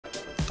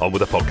on with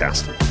the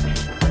podcast.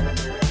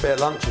 Bit of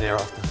lunch in here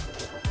after.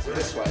 So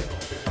this way.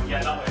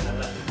 Yeah, that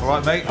way. All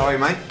right, mate. How are you,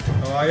 mate?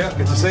 How are you?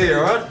 Good to see you,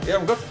 all right? Yeah,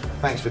 I'm good.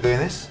 Thanks for doing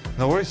this.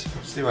 No worries.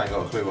 Still ain't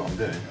got a clue what I'm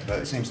doing, but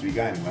it seems to be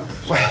going well.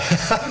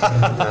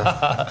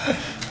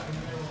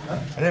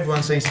 And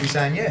everyone seems to be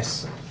saying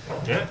yes.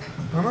 Yeah.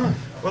 I know.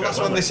 Well, that's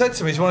when they said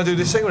to me, do you want to do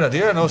this thing with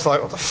Eddie? And I was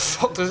like, what the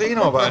fuck does he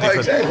know about anything?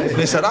 Exactly. And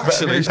they said,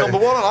 actually, he's number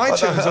one on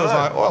iTunes. I was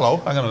like, well, hello,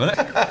 hang on a minute.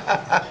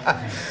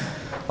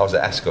 I was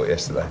at Ascot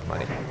yesterday,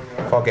 mate.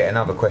 If I get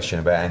another question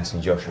about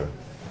Anthony Joshua.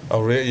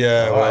 Oh, really?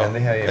 Yeah, All well, right, Andy,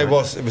 how are you, it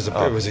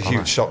mate? was a huge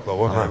know. shock, though,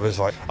 wasn't it? It was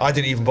like, I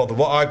didn't even bother.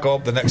 What I got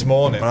up the next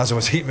morning, and as I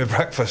was eating my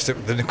breakfast,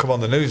 it didn't come on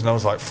the news, and I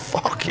was like,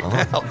 fucking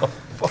hell.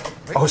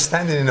 I was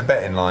standing in the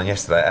betting line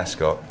yesterday at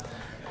Ascot,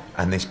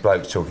 and this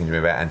bloke's talking to me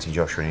about Anthony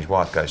Joshua, and his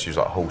wife goes, she was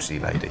like a horsey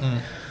lady.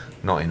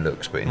 Not in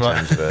looks, but in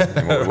terms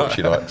of what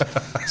she likes.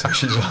 So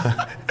she's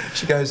like,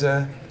 she goes,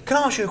 can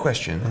I ask you a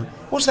question?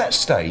 Was that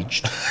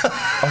staged?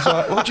 I was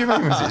like, what do you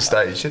mean was it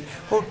staged? She said,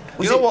 well,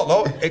 You know what,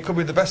 though? It could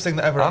be the best thing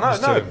that ever happens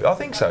to him. I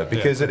think so,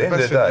 because at the end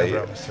of the day,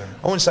 I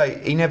wouldn't say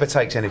he never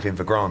takes anything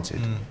for granted,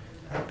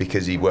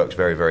 because he works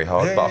very, very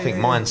hard, but I think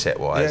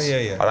mindset-wise,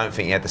 I don't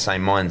think he had the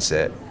same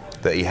mindset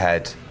that he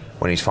had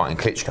when he's fighting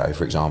Klitschko,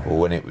 for example,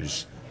 when it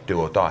was do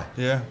or die.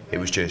 Yeah. It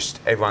was just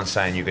everyone's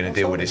saying you're going to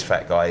deal with this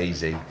fat guy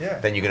easy. Yeah.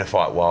 Then you're going to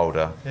fight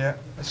Wilder. Yeah.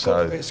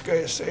 So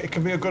It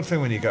can be a good thing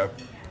when you get a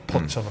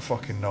punch on the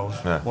fucking nose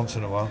once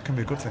in a while. It can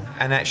be a good thing.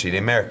 and actually the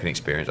American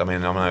experience. I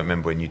mean, I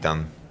remember when you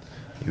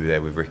were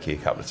there with Ricky a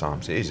couple of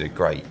times. It is a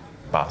great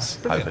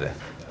buzz over there.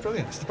 It's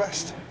brilliant. It's the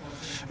best.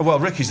 Well,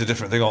 Ricky's a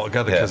different thing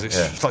altogether because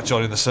it's like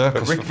joining the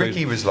circus. But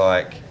Ricky was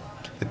like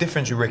the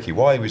difference with Ricky.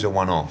 Why he was a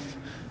one-off.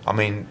 I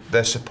mean,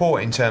 the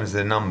support in terms of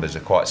the numbers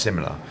are quite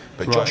similar,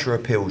 but Joshua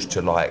appeals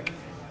to like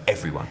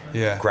everyone.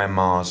 Yeah.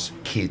 Grandmas,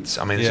 kids.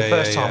 I mean, it's the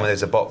first time where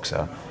there's a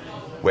boxer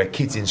where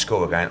kids in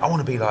school are going, I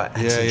want to be like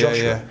Anthony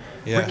Joshua.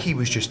 Yeah. Ricky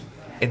was just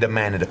the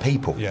man of the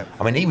people. Yeah.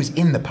 I mean, he was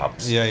in the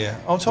pubs. Yeah.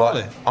 Oh,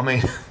 totally. Like, I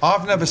mean,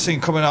 I've never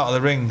seen coming out of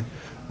the ring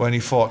when he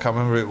fought, I can't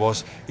remember who it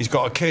was, he's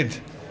got a kid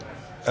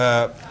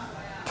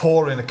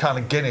pouring a can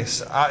of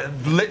Guinness,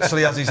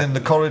 literally as he's in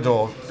the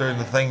corridor doing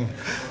the thing,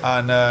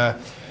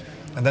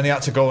 and then he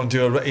had to go and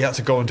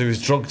do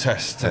his drug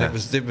test, and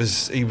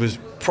he was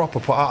proper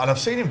put out. And I've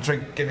seen him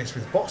drink Guinness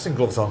with boxing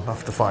gloves on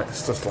after fight.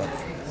 It's just like,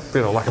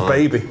 like a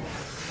baby.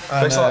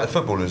 but it's like the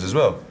footballers as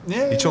well.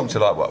 Yeah. You talk to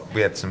like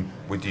we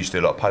used to do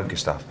a lot of poker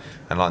stuff,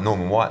 and like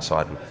Norman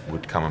Whiteside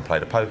would come and play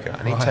the poker,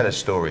 and he'd tell us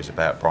stories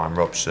about Brian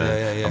Robson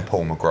and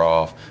Paul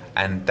McGrath,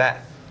 and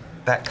that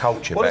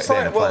culture back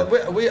then.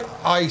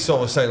 I used to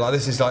always say, like,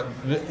 this is like,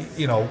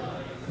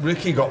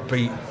 Ricky got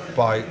beat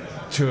by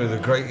two of the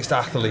greatest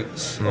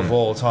athletes of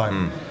all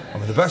time. I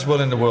mean, the best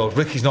will in the world.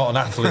 Ricky's not an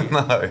athlete.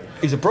 No.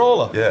 He's a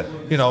brawler. Yeah.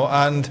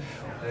 And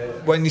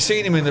when you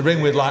see him in the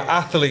ring with like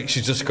athletes,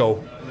 you just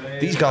go,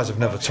 these guys have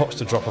never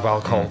touched a drop of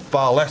alcohol,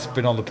 far less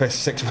been on the piss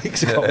 6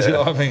 weeks ago. Do you know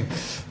what I mean?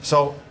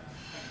 So,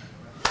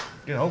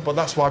 but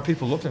that's why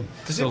people love him.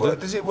 Does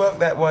it work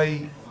that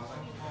way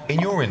in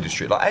your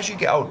industry? Like, as you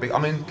get older, I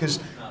mean, because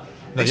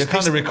you're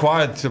kind of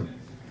required to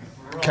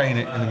cane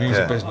it in the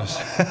music business.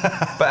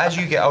 But as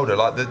you get older,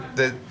 like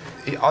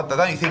I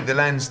don't think the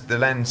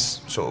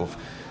lands sort of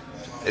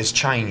has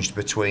changed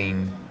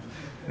between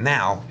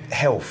now.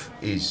 Health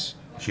is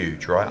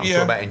huge, right? I'm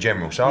talking about in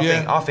general. So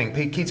I think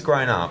kids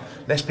growing up,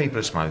 less people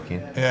are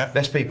smoking,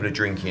 less people are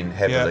drinking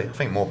heavily. I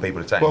think more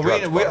people are taking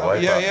drugs, by the way.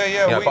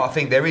 But I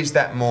think there is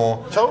that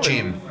more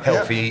gym,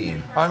 healthy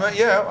eating.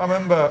 I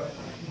remember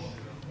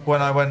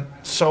when I went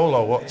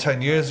solo,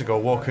 10 years ago,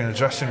 walking in a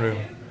dressing room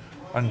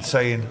and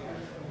saying,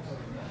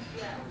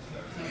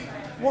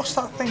 what's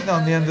that thing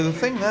down the end of the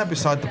thing there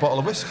beside the bottle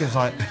of whiskey? It's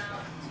like,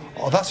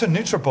 oh, that's a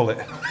NutriBullet.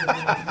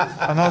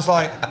 And I was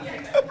like,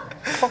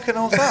 fucking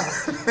hell's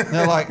that? And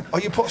they're like, oh,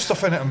 you put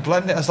stuff in it and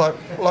blend it. I was like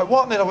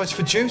what? And they're like, it's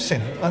for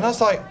juicing. And I was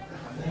like,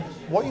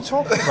 what are you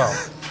talking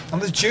about? And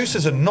the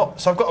juices are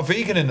nuts. I've got a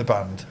vegan in the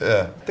band.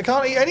 Yeah. They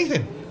can't eat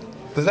anything.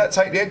 Does that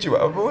take the edge away?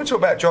 When we talk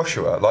about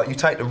Joshua, like, you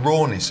take the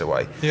rawness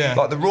away. Yeah.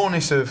 Like the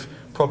rawness of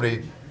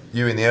probably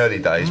you in the early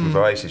days with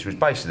Oasis was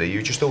basically you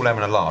were just all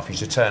having a laugh. You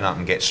used to turn up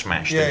and get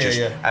smashed and just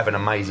have an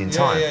amazing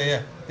time.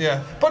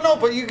 Yeah.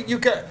 But you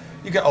get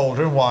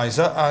older and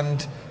wiser,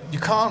 and you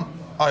can't.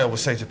 I always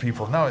say to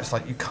people now, it's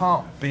like you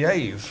can't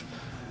behave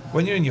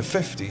when you're in your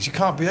 50s. You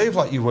can't behave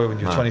like you were when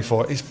you were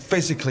 24. It's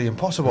physically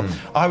impossible.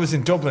 I was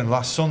in Dublin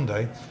last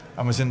Sunday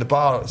and was in the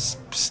bar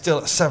still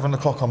at 7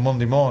 o'clock on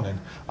Monday morning,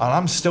 and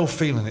I'm still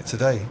feeling it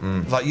today.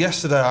 Like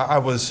yesterday, I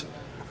was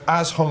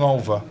as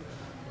hungover,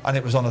 and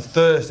it was on a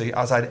Thursday,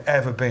 as I'd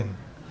ever been.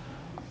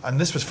 And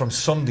this was from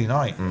Sunday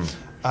night.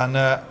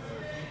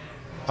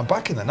 And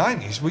back in the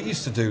 90s, we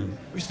used to do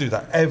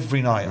that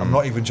every night. I'm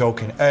not even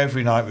joking.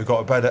 Every night we got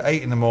to bed at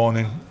 8 in the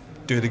morning,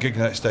 do the gig the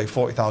next day,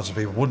 40,000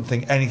 people, wouldn't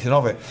think anything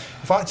of it.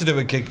 If I had to do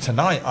a gig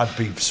tonight, I'd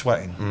be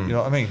sweating. You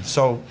know what I mean?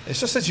 So it's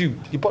just that your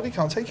body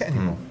can't take it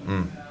anymore.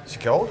 As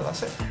you get older,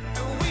 that's it.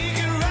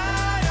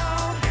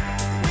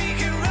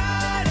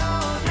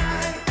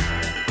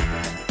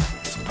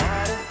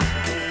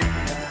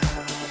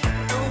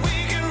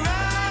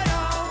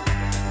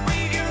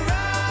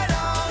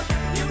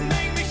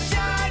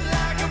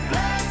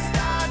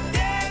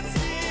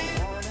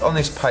 on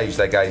this page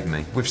they gave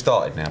me. We've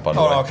started now, by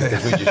the way. Okay.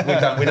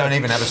 Because we don't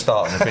even have a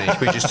start and a finish.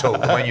 We just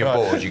talk. When you're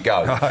bored, you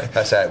go. Right.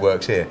 That's how it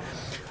works here.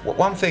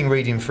 One thing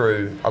reading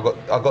through,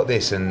 I got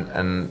this, and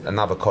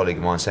another colleague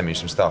of mine sent me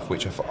some stuff.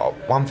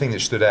 One thing that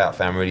stood out,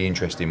 found really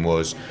interesting,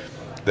 was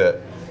that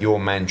your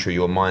mantra,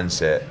 your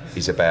mindset,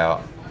 is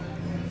about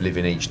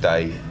living each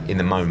day in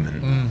the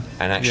moment,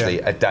 and actually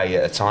a day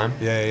at a time.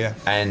 Yeah.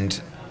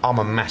 And I'm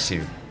a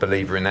massive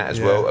believer in that as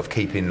well, of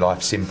keeping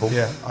life simple,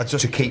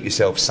 to keep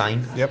yourself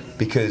sane. Yep.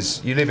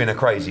 Because you live in a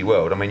crazy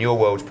world. I mean, your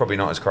world's probably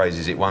not as crazy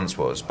as it once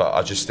was, but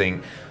I just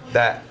think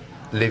that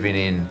living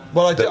in...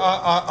 Well,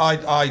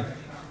 I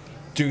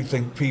do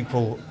think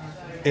people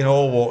in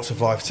all walks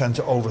of life tend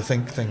to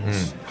overthink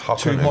things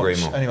too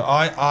much. Anyway,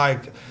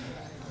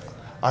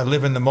 I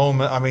live in the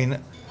moment. I mean,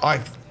 I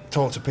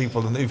talk to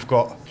people who've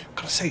got... I've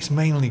got to say, it's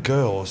mainly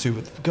girls.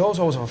 Girls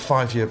always have a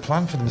 5-year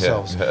plan for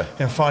themselves. Yeah.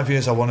 In 5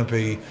 years, I want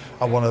to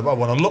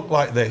look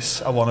like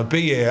this. I want to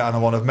be here, and I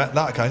want to have met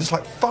that guy. It's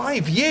like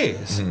 5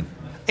 years.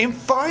 In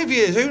 5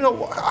 years,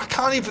 I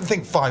can't even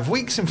think 5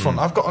 weeks in front.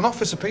 I've got an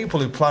office of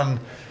people who plan.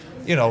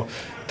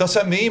 They'll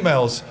send me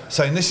emails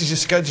saying this is your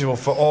schedule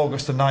for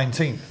August the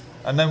 19th.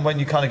 And then when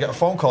you kind of get a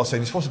phone call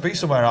saying you're supposed to be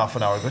somewhere half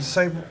an hour ago, you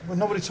say, well,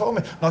 nobody told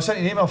me. No, I sent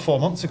you an email 4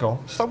 months ago.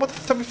 It's like, what the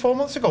fuck 4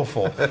 months ago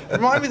for?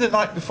 Remind me the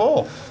night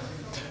before.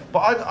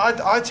 But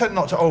I tend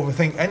not to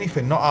overthink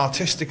anything, not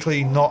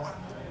artistically, not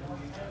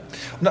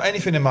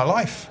anything in my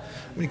life.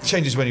 I mean, it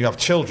changes when you have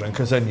children,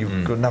 because then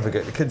you've got to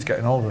navigate the kids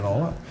getting older and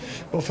all that.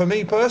 But for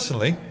me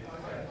personally,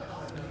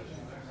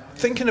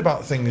 thinking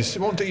about things, it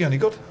won't do you any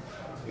good.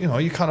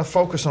 You kind of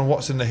focus on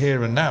what's in the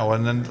here and now,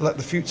 and then let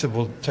the future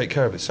will take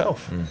care of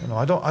itself.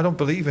 I don't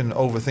believe in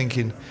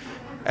overthinking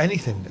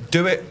anything.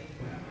 Do it.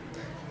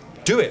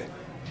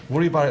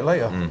 Worry about it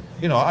later.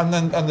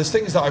 And there's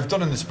things that I've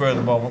done in the spur of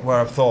the moment where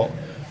I've thought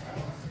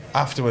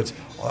afterwards,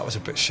 oh, that was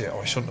a bit shit,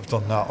 or I shouldn't have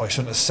done that, or I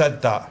shouldn't have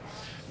said that.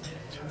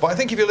 But I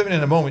think if you're living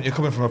in a moment, you're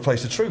coming from a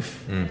place of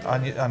truth,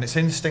 and it's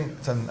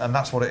instinct, and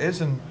that's what it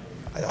is. And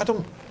I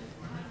don't...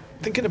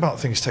 Thinking about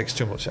things takes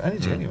too much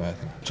energy anyway, I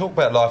think. Talk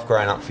about life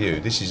growing up for you.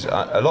 This is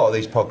a lot of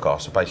these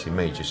podcasts are basically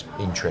me just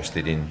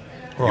interested in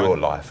your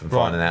life and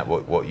finding out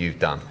what you've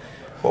done.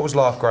 What was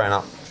life growing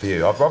up for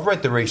you? I've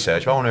read the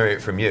research, but I want to hear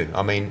it from you.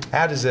 I mean,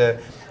 how does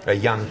a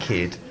young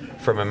kid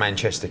from a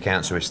Manchester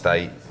council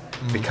estate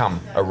become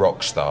a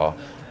rock star?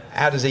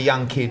 How does a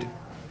young kid,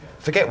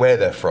 forget where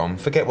they're from,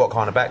 forget what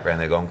kind of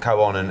background they've got,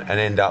 go on and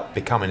end up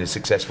becoming a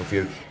successful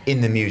few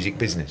in the music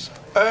business?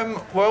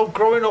 Well,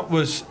 growing up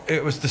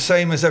it was the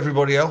same as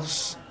everybody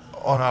else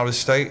on our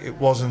estate. It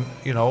wasn't,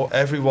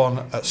 everyone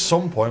at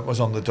some point was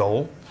on the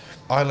dole.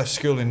 I left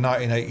school in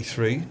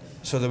 1983,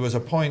 so there was a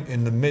point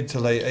in the mid to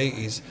late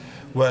 80s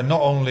where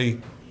not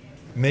only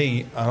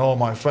me and all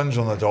my friends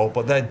were on the dole,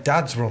 but their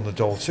dads were on the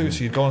dole too.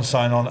 So you'd go and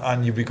sign on,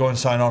 and you'd be going and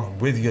sign on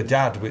with your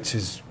dad, which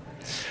is...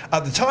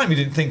 At the time, you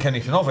didn't think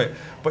anything of it,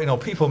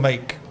 but people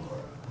make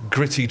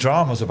gritty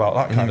dramas about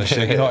that kind of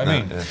shit. You know what I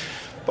mean? Yeah.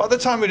 But at the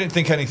time, we didn't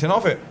think anything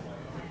of it.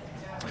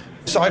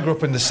 So I grew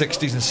up in the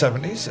 60s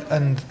and 70s,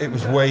 and it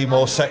was way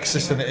more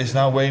sexist than it is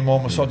now. Way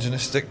more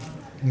misogynistic.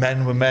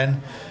 Men were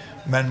men.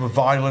 Men were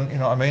violent. You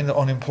know what I mean? The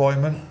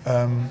unemployment.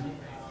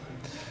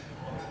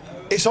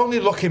 It's only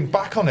looking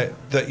back on it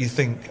that you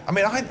think... I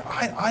mean,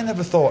 I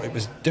never thought it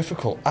was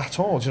difficult at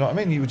all, do you know what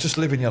I mean? You were just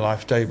living your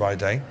life day by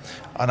day,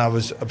 and I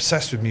was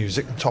obsessed with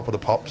music and Top of the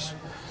Pops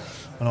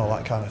and all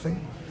that kind of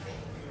thing.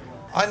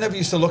 I never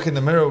used to look in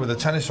the mirror with a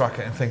tennis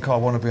racket and think, oh, I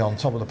want to be on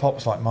Top of the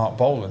Pops like Mark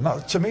Bolan.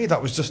 To me, that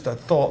was just a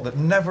thought that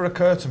never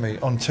occurred to me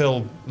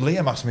until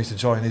Liam asked me to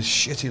join his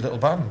shitty little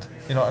band.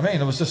 You know what I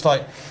mean? It was just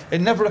like,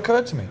 it never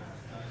occurred to me.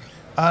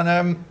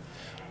 And...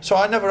 So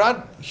I never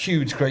had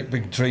huge, great,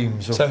 big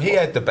dreams. So he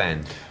had the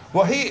band?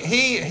 Well,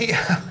 he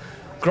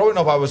growing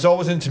up, I was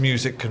always into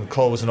music and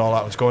clothes and all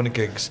that. I was going to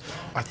gigs.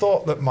 I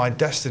thought that my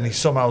destiny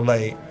somehow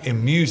lay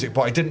in music,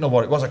 but I didn't know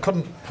what it was. I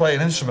couldn't play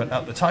an instrument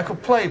at the time. I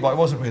could play, but I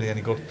wasn't really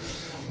any good.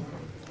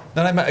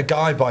 Then I met a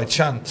guy by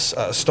chance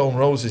at a Stone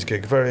Roses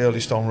gig, very early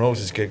Stone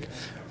Roses gig,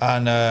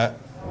 and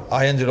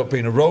I ended up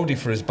being a roadie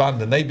for his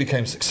band, and they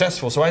became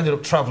successful. So I ended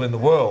up travelling the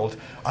world,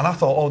 and I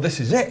thought, oh, this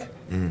is it.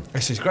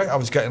 This is great. I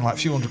was getting like a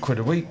few $100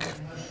 a week,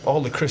 all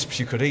the crisps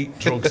you could eat,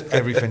 drugs,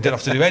 everything. Didn't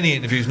have to do any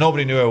interviews.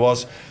 Nobody knew who I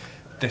was.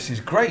 This is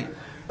great.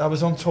 I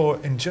was on tour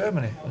in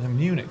Germany. I was in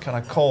Munich, and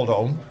I called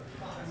home.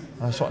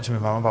 And I was talking to my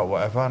mum about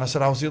whatever, and I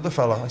said, how's the other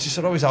fella? And she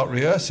said, oh, he's out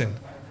rehearsing.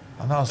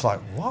 And I was like,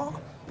 what?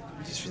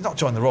 He's not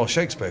joined the Royal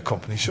Shakespeare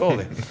Company,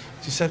 surely.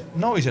 She said,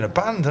 no, he's in a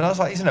band. And I was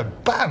like, he's in a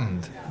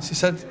band? And she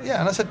said, yeah.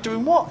 And I said,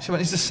 doing what? She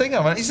went, he's a singer.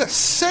 I went, he's a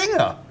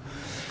singer?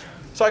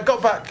 So I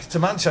got back to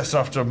Manchester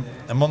after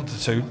a month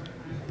or two,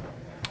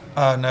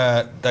 and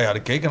they had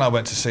a gig, and I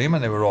went to see them,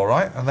 and they were all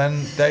right. And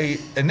then they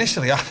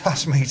initially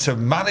asked me to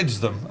manage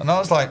them, and I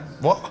was like,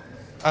 what?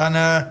 And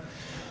I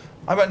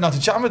went down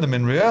to jam with them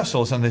in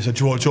rehearsals, and they said,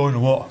 do you want to join or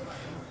what?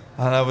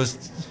 And I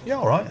was, yeah,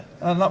 all right.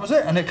 And that was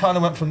it, and it kind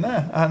of went from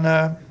there.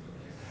 And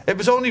it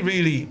was only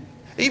really,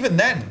 even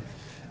then,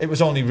 it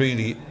was only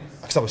really,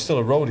 because I was still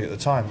a roadie at the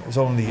time, it was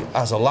only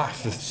as a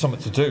laugh,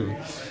 something to do.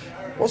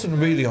 wasn't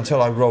really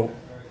until I wrote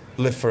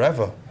Live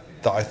Forever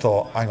that I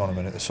thought, hang on a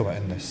minute, there's something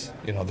in this.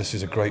 You know, this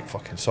is a great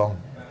fucking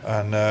song.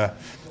 And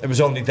it was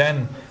only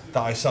then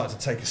that I started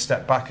to take a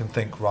step back and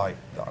think, right,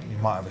 you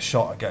might have a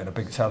shot at getting a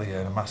big telly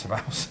in a massive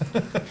house.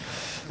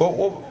 Well,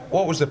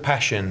 what was the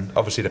passion?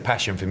 Obviously, the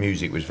passion for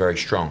music was very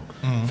strong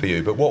for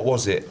you, but what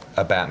was it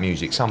about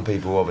music? Some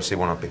people obviously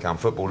want to become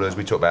footballers.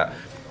 We talk about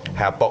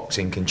how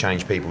boxing can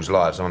change people's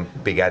lives. I'm a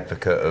big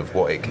advocate of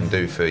what it can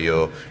do for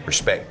your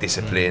respect,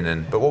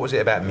 discipline, but what was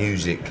it about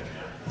music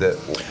that...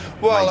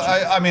 Well,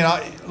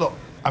 look,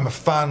 I'm a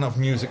fan of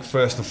music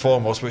first and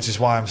foremost, which is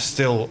why I'm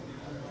still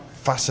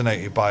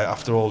fascinated by it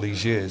after all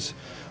these years.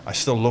 I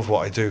still love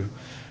what I do.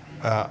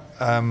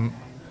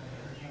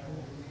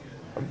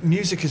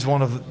 Music is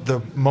one of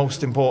the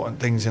most important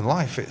things in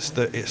life. It's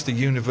the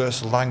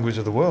universal language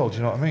of the world.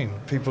 You know what I mean?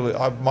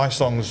 My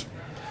songs.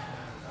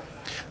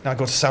 Now I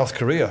go to South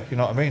Korea. You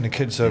know what I mean? The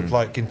kids are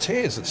like in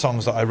tears at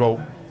songs that I wrote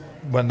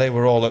when they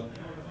were all at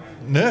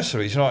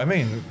nurseries. You know what I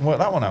mean? Work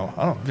that one out.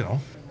 I don't. You know.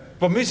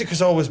 But music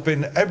has always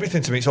been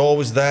everything to me. It's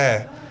always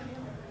there.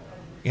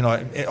 You know,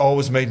 it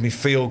always made me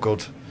feel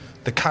good.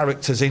 The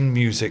characters in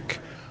music,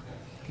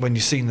 when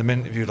you've seen them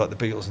interviewed, like the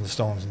Beatles and the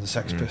Stones and the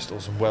Sex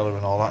Pistols and Weller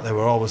and all that, they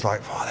were always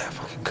like, oh, they're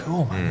fucking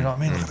cool, man. You know what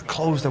I mean? Look at the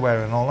clothes they're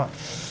wearing and all that.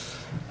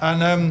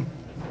 And,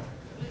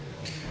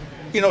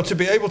 you know, to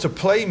be able to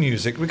play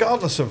music,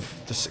 regardless of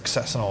the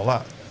success and all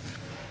that,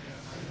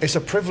 it's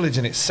a privilege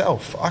in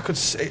itself. I could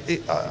say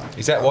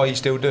is that why you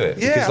still do it?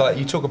 Yeah. Because like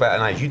you talk about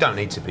an age, you don't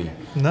need to be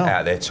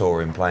out there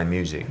touring, playing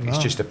music. No. It's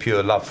just a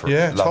pure love for it.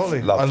 Yeah, totally.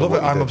 I love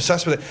it. I'm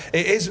obsessed with it.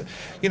 It is,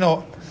 you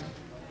know,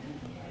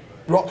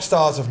 rock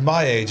stars of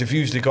my age have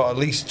usually got at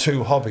least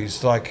two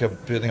hobbies. Like, you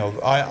know,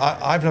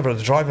 I've never had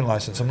a driving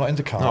license. I'm not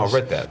into cars. No, I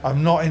read that.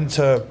 I'm not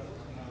into.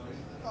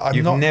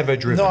 You've never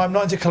driven? No, I'm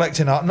not into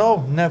collecting art.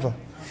 No, never.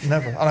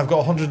 Never. And I've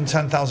got a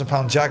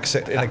 £110,000 Jag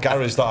sitting in a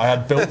garage that I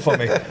had built for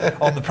me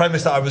on the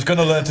premise that I was going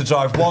to learn to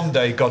drive one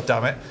day, God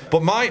damn it.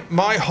 But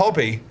my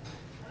hobby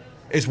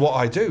is what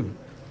I do.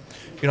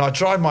 You know, I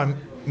drive my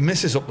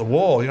missus up the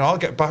wall. You know, I'll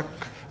get back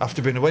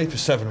after being away for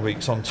 7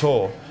 weeks on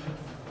tour,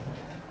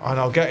 and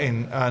I'll get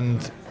in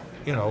and,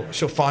 you know,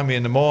 she'll find me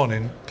in the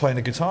morning playing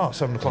the guitar at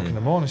 7 o'clock in the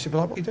morning. She'll be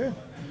like, what are you doing?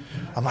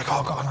 I'm like,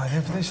 oh, God,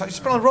 everything's like,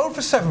 she's been on the road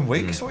for 7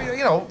 weeks. So,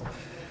 you know,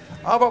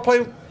 how about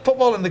playing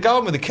football in the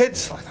garden with the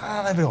kids? Like,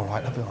 they'll be all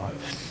right, they'll be all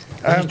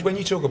right. When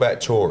you talk about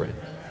touring,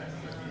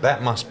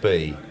 that must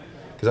be,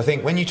 because I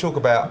think when you talk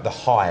about the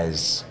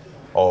highs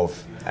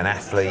of an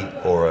athlete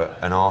or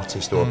an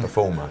artist or a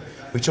performer,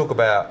 we talk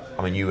about,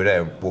 I mean, you were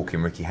there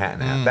walking Ricky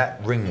Hatton out, that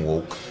ring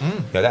walk, you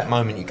know, that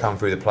moment you come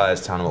through the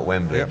Players' Tunnel at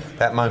Wembley,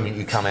 that moment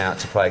you come out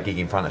to play a gig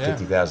in front of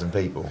 50,000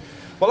 people.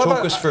 Well,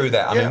 talk us through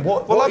that. I mean,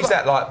 what is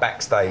that like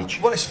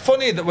backstage? Well, it's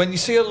funny that when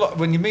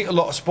you meet a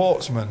lot of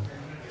sportsmen,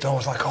 they're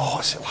always like, oh,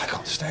 what's it like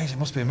on stage? It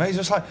must be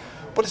amazing. It's like,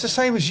 but it's the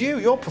same as you.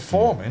 You're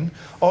performing,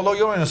 although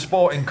you're in a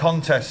sporting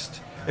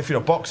contest. If you're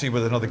a boxer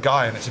with another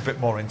guy and it's a bit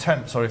more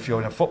intense, or if you're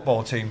in a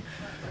football team,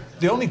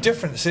 the only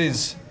difference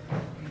is,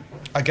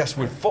 I guess,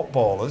 with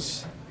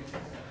footballers,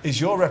 is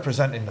you're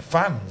representing the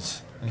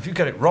fans, and if you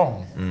get it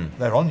wrong,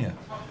 they're on you.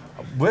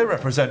 We're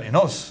representing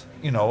us,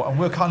 you know, and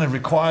we're kind of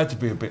required to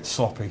be a bit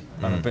sloppy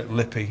and a bit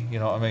lippy, you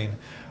know what I mean,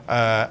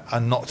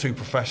 and not too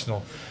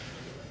professional.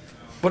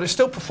 But it's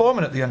still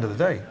performing at the end of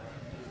the day.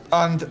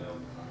 And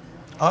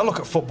I look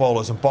at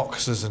footballers and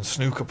boxers and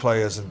snooker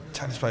players and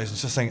tennis players and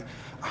just think,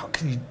 how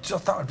can you,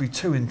 that would be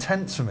too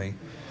intense for me.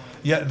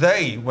 Yet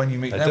when you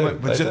meet them,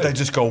 they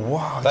just go,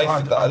 wow.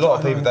 A lot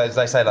of people,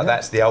 they say like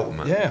that's the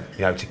ultimate,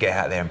 you know, to get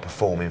out there and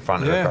perform in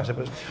front of a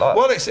crowd.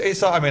 Well,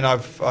 it's like, I mean,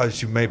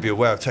 as you may be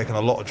aware, I've taken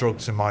a lot of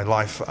drugs in my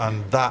life,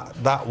 and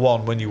that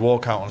one, when you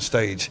walk out on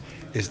stage,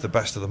 is the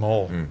best of them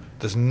all.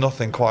 There's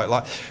nothing quite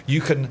like,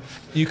 you can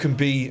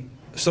be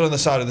stood on the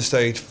side of the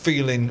stage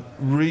feeling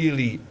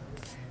really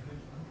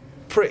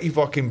pretty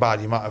fucking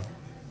bad. You might have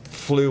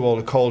flu or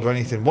a cold or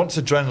anything. Once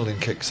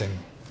adrenaline kicks in,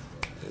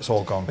 it's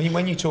all gone.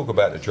 When you talk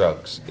about the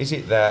drugs, is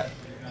it that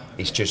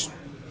it's just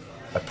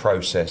a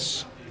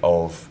process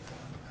of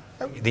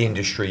the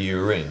industry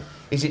you're in?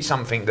 Is it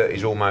something that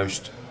is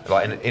almost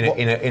like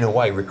in a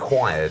way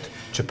required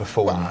to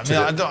perform?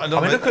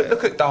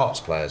 Look at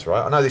darts players,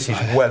 right? I know this is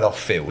well off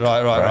field.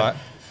 Right.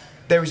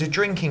 There is a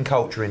drinking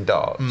culture in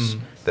darts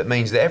that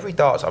means that every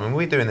darts, I mean,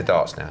 we're doing the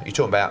darts now, you're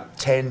talking about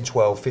 10,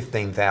 12,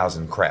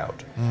 15,000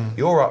 crowd.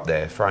 You're up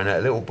there throwing a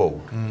little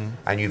ball,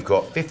 and you've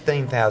got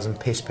 15,000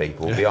 piss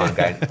people behind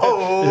going,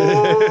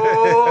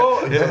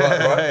 oh!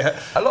 Right?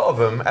 A lot of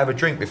them have a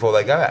drink before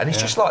they go out, and it's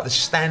just like the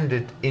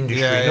standard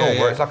industry norm,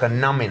 where it's like a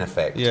numbing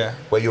effect,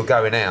 where you're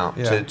going out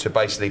to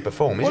basically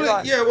perform.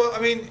 I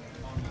mean,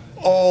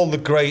 all the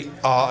great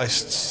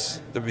artists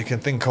that we can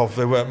think of,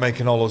 they weren't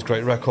making all those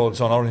great records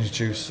on orange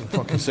juice and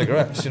fucking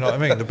cigarettes, you know what I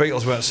mean? The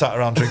Beatles weren't sat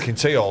around drinking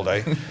tea all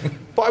day.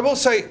 But I will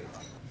say,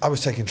 I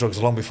was taking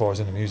drugs long before I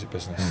was in the music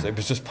business. It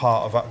was just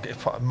part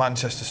of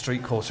Manchester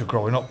street culture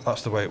growing up.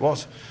 That's the way it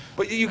was.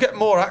 But you get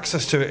more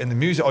access to it in the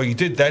music, or you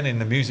did then in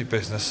the music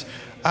business.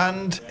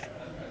 And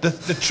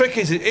the trick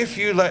is, if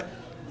you let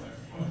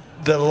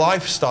the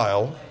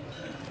lifestyle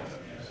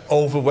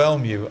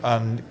overwhelm you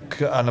and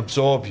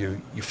absorb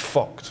you, you're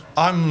fucked.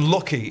 I'm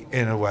lucky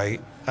in a way,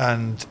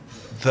 and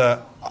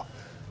that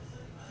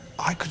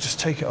I could just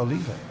take it or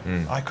leave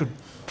it. I could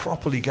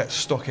properly get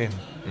stuck in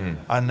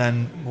and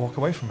then walk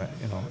away from it,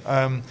 you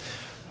know.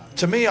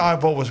 To me,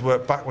 I've always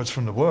worked backwards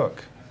from the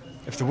work.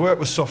 If the work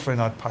was suffering,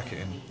 I'd pack it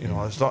in. You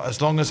know,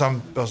 as long as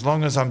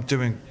I'm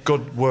doing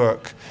good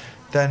work,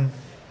 then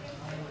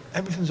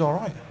everything's all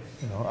right.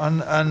 You know,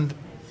 and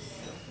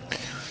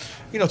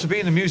you know, to be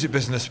in the music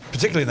business,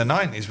 particularly in the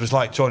 '90s, was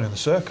like joining the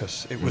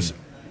circus. It was.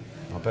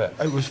 I bet.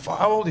 It was.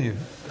 How old are you?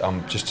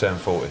 I'm just turned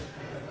 40.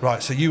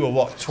 Right. So you were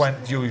what?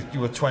 20. You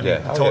were 20.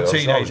 Yeah.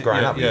 Teenager. I was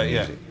growing up with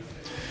music.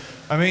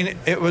 I mean,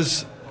 it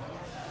was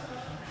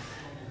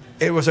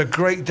a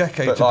great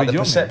decade but to like be the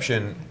young.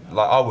 perception,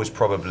 like I was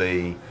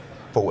probably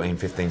 14,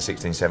 15,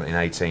 16, 17,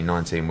 18,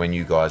 19 when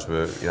you guys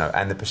were, you know,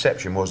 and the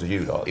perception was of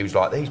you lot. It was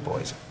like, these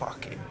boys are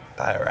fucking,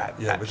 they're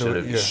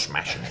absolutely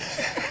smashing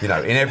it, you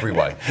know, in every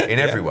way,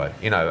 every way,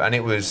 you know, and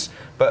it was,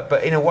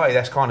 but in a way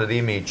that's kind of the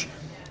image,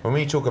 when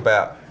you talk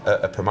about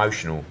a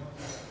promotional,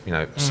 you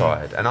know,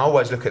 side, and I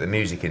always look at the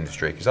music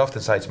industry, because I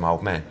often say to my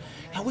old man,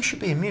 you know, we should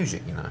be in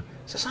music, you know.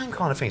 It's the same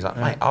kind of things. Like,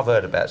 mate, I've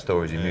heard about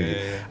stories in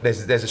music.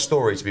 There's a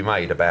story to be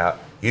made about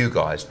you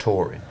guys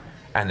touring,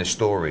 and the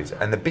stories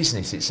and the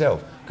business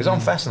itself. Because I'm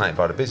fascinated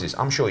by the business.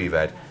 I'm sure you've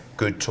had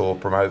good tour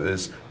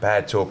promoters,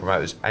 bad tour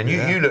promoters, and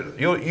you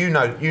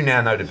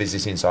now know the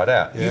business inside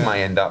out. You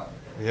may end up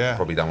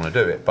probably don't want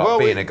to do it, but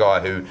being a guy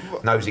who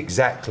knows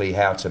exactly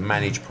how to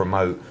manage,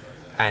 promote,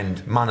 and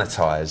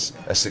monetize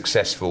a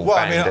successful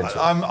band.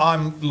 I mean,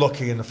 I'm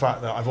lucky in the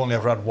fact that I've only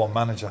ever had one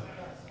manager.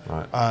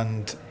 Right.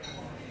 And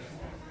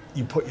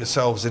you put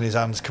yourselves in his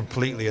hands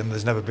completely, and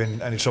there's never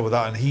been any trouble with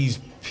that. And he's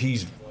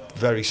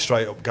very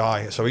straight up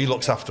guy, so he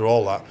looks after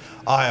all that.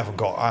 I haven't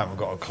got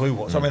a clue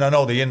what's. I mean, I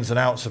know the ins and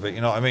outs of it, you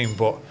know what I mean.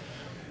 But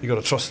you got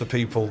to trust the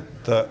people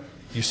that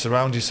you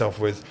surround yourself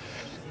with.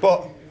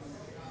 But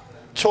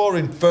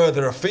touring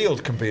further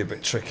afield can be a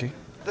bit tricky.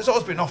 There's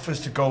always been offers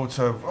to go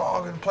to,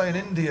 I'm going to play in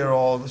India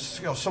or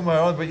somewhere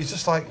else, but you're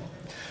just like.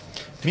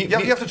 You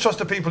have to trust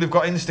the people who've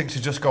got instincts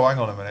to just go, hang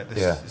on a minute,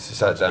 this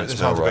sounds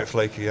a bit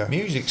flaky,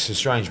 Music's a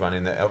strange one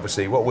in that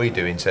obviously what we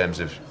do in terms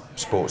of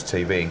sports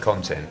TV and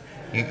content,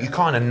 you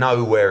kind of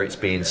know where it's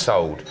being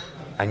sold,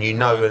 and you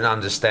know and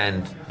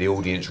understand the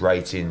audience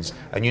ratings,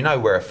 and you know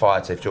where a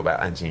fighter, if you talk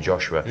about Anthony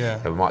Joshua,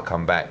 who might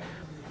come back,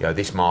 you know,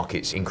 this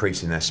market's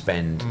increasing their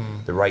spend,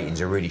 the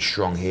ratings are really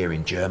strong here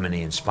in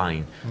Germany and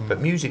Spain,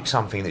 but music's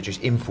something that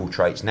just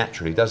infiltrates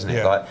naturally, doesn't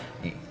it? Like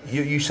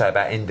you say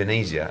about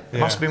Indonesia, it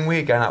must have been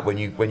weird going up when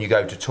you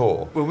go to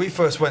tour. Well, we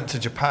first went to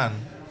Japan,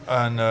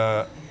 and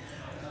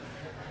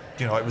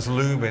you know, it was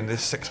looming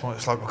this 6 months.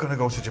 It's like, we're going to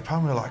go to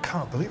Japan. We were like, I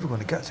can't believe we're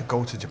going to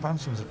go to Japan.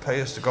 Someone's to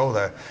pay us to go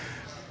there,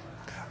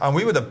 and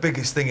we were the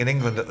biggest thing in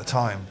England at the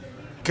time.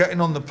 Getting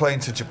on the plane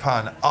to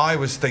Japan, I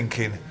was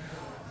thinking,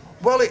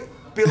 well, it'd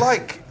be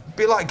like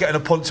getting a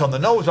punch on the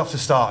nose. We'll have to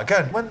start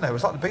again, wouldn't it? It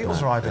was like the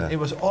Beatles arriving. It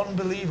was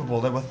unbelievable.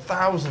 There were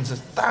thousands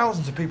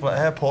of people at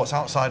airports,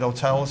 outside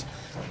hotels.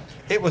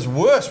 It was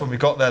worse when we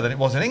got there than it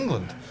was in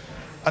England.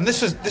 And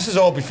this is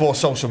all before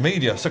social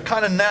media. So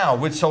kind of now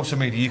with social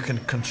media, you can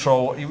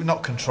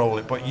not control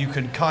it, but you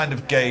can kind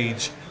of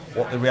gauge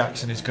what the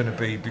reaction is going to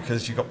be,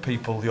 because you've got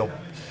people, your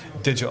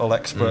digital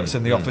experts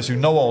in the office who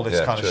know all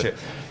this kind of shit.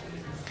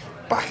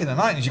 Back in the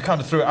 90s, you kind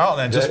of threw it out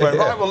there and just went,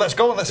 right, well, let's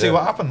go and let's see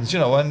what happens, you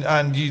know,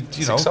 and you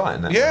know.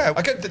 Exciting, that. Yeah,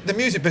 I get the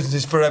music business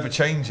is forever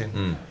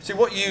changing. See,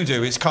 what you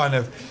do is kind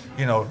of,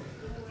 you know,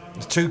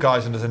 there's two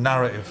guys and there's a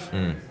narrative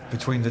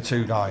between the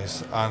two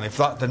guys, and if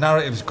the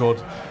narrative's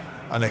good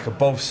and they can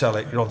both sell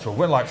it, you're onto a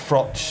win. Like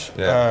Frotch,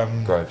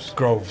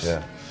 Groves.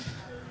 Yeah.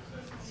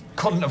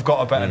 Couldn't have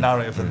got a better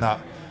narrative than that.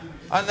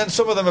 And then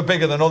some of them are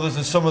bigger than others,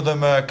 and some of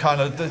them are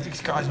kind of,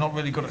 this guy's not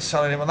really good at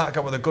selling him, and that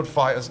guy with the good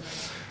fighters.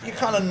 You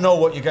kind of know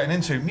what you're getting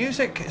into.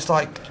 Music, it's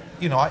like,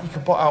 you know, you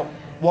can put out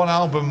one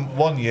album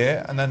one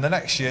year, and then the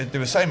next year do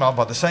the same album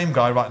by the same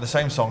guy writing the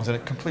same songs, and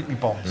it completely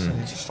bombs. And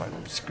you're just like,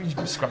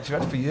 scratch your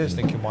head for years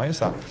thinking, why is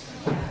that?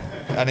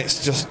 And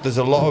it's just, there's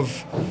a lot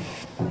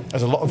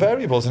of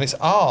variables, and it's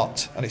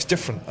art, and it's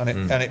different, and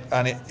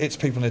it hits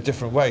people in a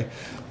different way.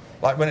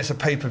 Like when it's a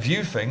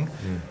pay-per-view thing,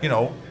 you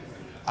know,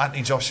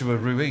 Anthony Joshua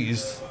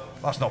Ruiz,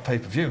 that's not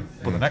pay-per-view,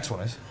 but the next one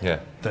is. Yeah.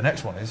 The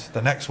next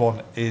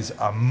one is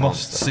a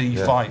must-see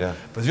fight. Yeah.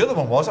 But the other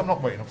one was, I'm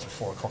not waiting up to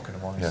 4 o'clock in the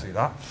morning to see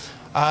that.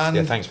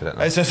 And thanks for that.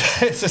 It's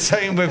the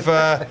same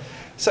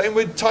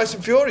with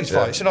Tyson Fury's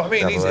fights. You know what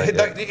I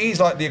mean? He's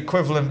like the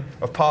equivalent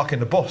of parking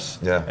the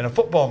bus in a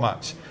football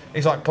match.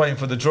 He's like playing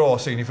for the draw,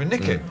 seeing if we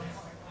nick it.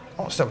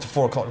 I won't stay up to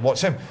 4 o'clock to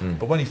watch him.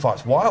 But when he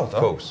fights Wilder,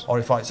 or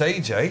he fights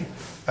AJ,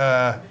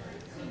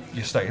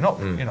 you're staying up,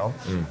 you know.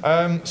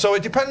 So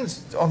it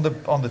depends on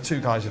the two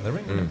guys in the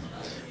ring.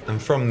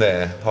 And from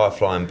there, High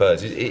Flying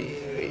Birds,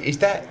 is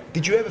that,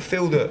 did you ever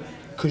feel that,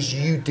 because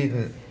you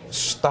didn't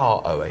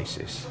start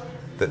Oasis,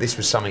 that this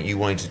was something you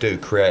wanted to do,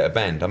 create a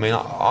band? I mean,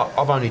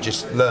 I've only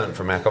just learned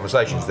from our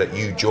conversations that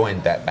you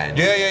joined that band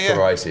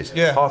for Oasis.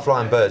 High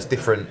Flying Birds,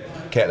 different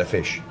kettle of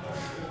fish.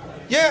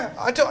 Yeah,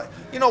 I don't.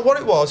 You know what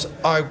it was?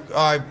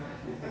 I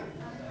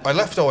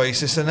left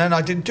Oasis, and then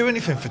I didn't do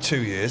anything for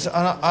 2 years. And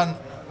I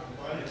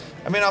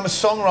mean, I'm a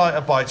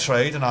songwriter by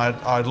trade, and I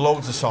had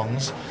loads of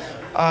songs.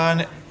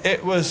 And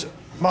it was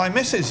my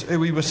missus who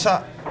we were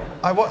sat.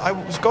 I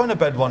was going to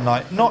bed one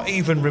night, not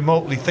even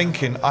remotely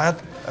thinking. I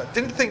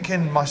didn't think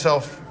in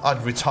myself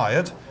I'd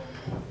retired,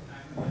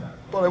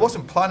 but I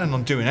wasn't planning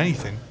on doing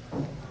anything.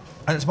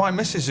 And it's my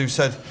missus who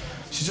said,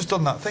 she's just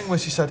done that thing where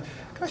she said,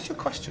 "Can I ask you a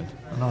question?"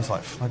 And I was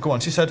like, "Go on."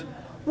 She said,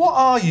 "What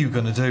are you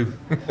going to do?"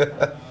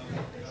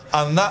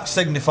 And that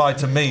signified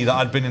to me that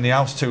I'd been in the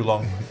house too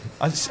long.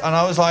 And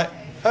I was like,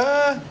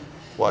 well,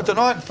 I don't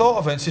know, I hadn't thought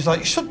of it. And she's like,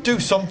 "You should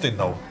do something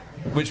though,"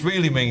 which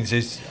really means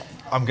is,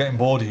 I'm getting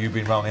bored of you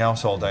being around the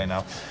house all day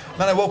now. And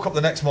then I woke up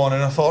the next morning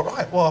and I thought,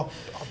 right, well,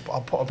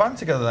 I'll put a band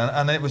together then.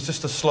 And then it was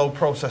just a slow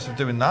process of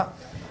doing that.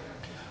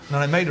 And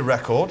then I made a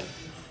record,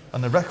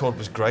 and the record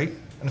was great.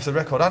 And if the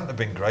record hadn't have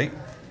been great,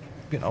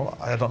 you know,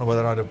 I don't know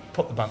whether I'd have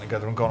put the band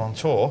together and gone on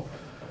tour.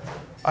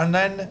 And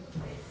then,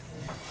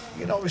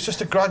 you know, it was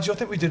just a gradual. I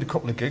think we did a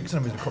couple of gigs,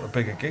 and we did a couple of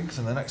bigger gigs,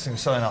 and the next thing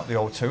was selling out the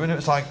O2, and it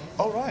was like,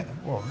 oh right,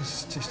 well,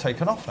 this is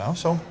taken off now.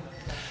 So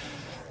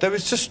there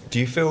was just. Do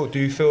you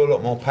feel a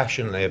lot more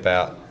passionately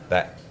about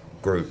that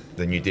group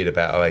than you did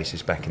about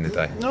Oasis back in the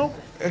day? No,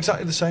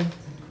 exactly the same.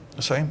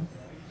 The same.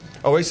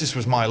 Oasis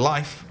was my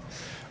life,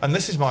 and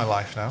this is my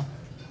life now.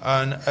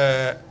 And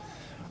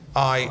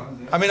I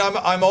mean,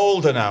 I'm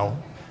older now,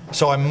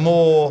 so I'm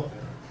more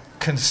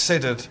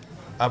considered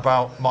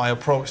about my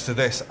approach to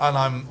this,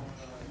 and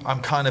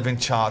I'm kind of in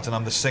charge, and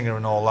I'm the singer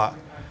and all that.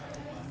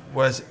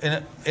 Whereas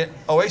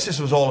Oasis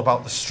was all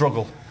about the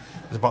struggle.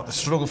 It was about the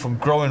struggle from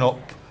growing up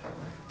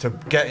to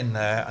getting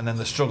there, and then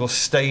the struggle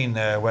staying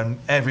there when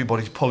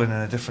everybody's pulling in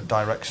a different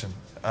direction,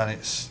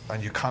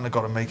 and you kind of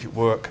got to make it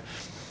work.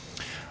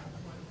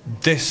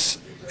 This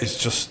is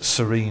just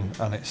serene,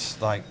 and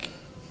it's like,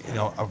 you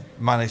know, I've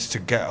managed to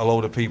get a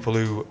load of people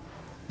who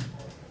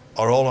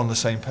are all on the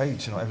same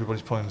page. You know,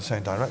 everybody's pulling in the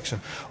same direction.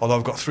 Although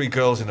I've got 3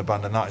 girls in the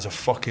band, and that is a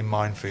fucking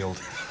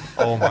minefield.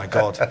 Oh my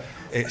God,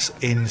 it's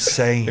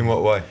insane. In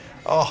what way?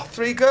 Oh,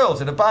 3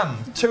 girls in a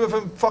band, 2 of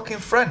them fucking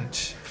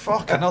French.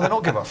 Fucking no, they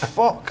don't give a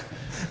fuck.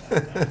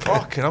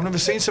 Fucking, I've never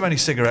seen so many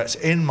cigarettes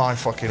in my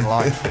fucking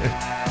life.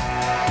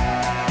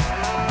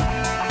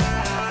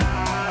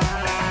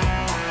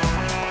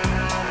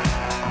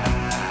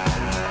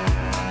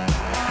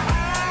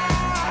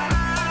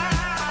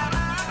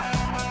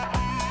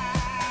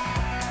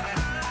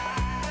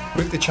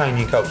 With the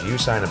changing culture, you were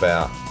saying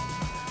about,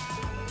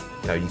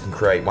 you know, you can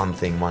create one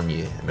thing one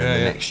year, and then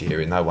the next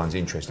year, and no one's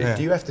interested. Yeah.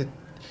 Do you have to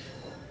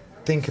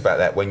think about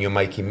that when you're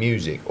making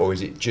music, or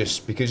is it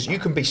just because you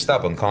can be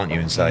stubborn, can't you,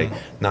 and say,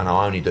 no,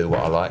 I only do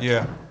what I like.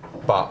 Yeah.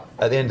 But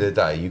at the end of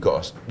the day, you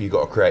got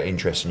to create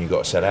interest, and you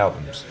got to sell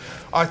albums.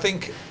 I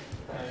think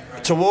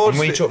towards. And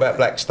when you talk about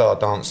Black Star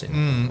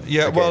Dancing,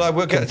 yeah, again, well, I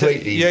will get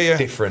completely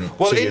different.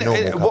 Well, to your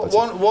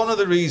normal one of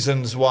the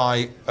reasons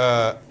why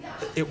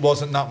it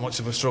wasn't that much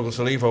of a struggle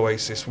to leave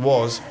Oasis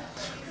was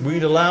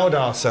we'd allowed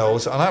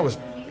ourselves, and I was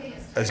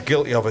as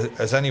guilty of it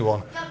as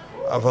anyone,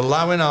 of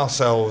allowing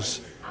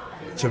ourselves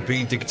to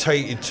be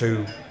dictated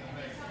to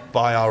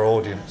by our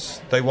audience.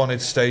 They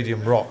wanted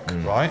stadium rock,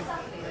 right?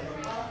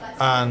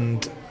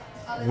 And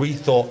we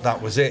thought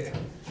that was it.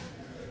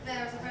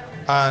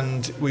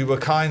 And we were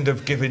kind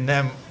of giving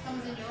them,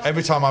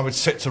 every time I would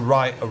sit to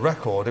write a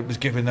record, it was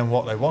giving them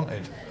what they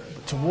wanted.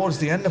 But towards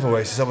the end of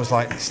Oasis, I was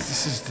like,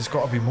 there's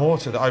got to be more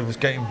to that. I was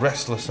getting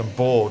restless and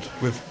bored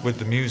with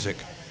the music.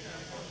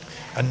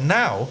 And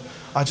now,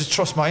 I just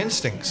trust my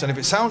instincts. And if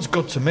it sounds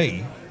good to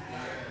me,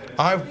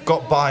 I've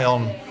got by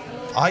on,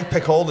 I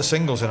pick all the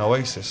singles in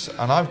Oasis,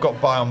 and I've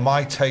got by on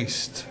my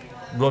taste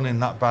running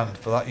that band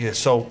for that year.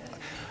 So,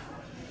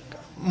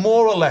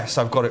 more or less,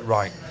 I've got it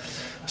right.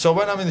 So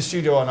when I'm in the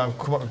studio and I've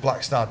come up with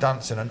Black Star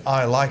Dancing and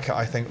I like it,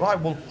 I think, right,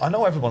 well, I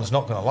know everyone's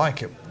not going to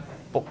like it,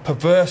 but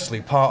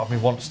perversely, part of me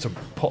wants to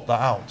put that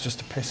out just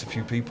to piss a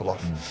few people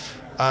off.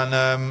 And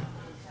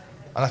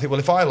I think, well,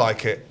 if I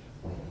like it,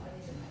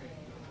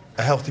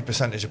 a healthy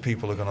percentage of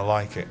people are going to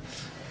like it.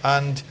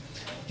 And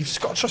you've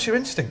just got to trust your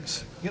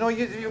instincts. You know,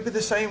 you'll be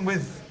the same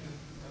with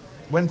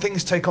when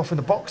things take off in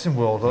the boxing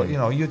world. Or, you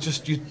know,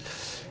 who'd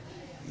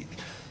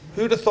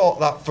have thought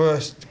that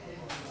first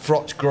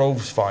Frotch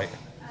Groves fight,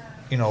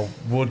 you know,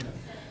 would,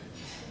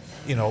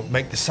 you know,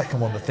 make the second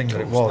one the thing that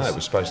it was. No, it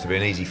was supposed to be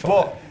an easy fight.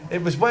 But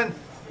it was when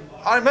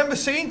I remember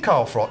seeing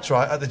Carl Frotch,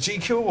 right, at the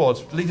GQ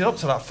Awards leading up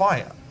to that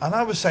fight, and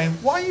I was saying,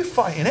 why are you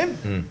fighting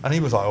him? And he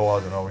was like, oh, I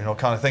don't know, you know,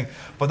 kind of thing.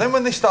 But then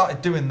when they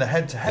started doing the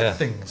head-to-head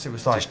things, it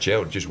was like... Just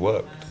gelled, just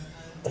worked.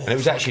 And it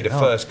was actually the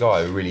first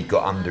guy who really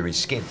got under his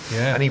skin.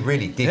 Yeah. And he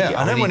really did get,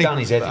 and then when he done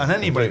his head. And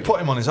then he put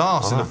him on his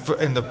arse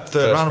in the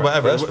third round or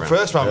whatever.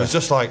 First round was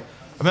just like,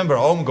 I remember at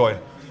home going,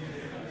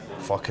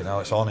 fucking hell,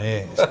 it's on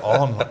here, it's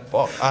on.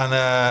 Fuck.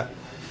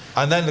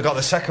 And then they got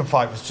the second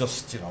fight was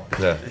just, you know,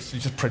 you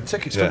just print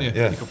tickets, don't you?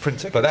 You could print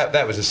tickets. But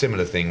that was a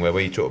similar thing where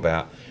we talk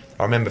about,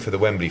 I remember for the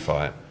Wembley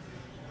fight,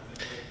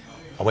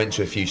 I went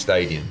to a few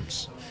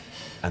stadiums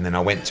And then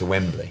I went to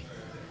Wembley,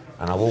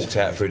 and I walked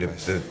out through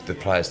the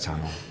players'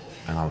 tunnel,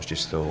 and I was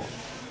just thought,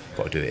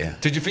 got to do it here.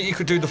 Did you think you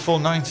could do the full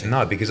 90?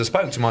 No, because I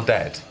spoke to my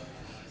dad,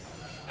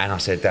 and I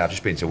said, Dad, I've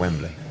just been to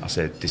Wembley. I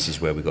said, this is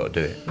where we got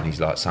to do it. And he's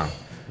like, son,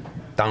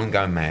 don't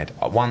go mad.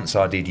 Once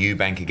I did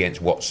Eubank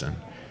against Watson.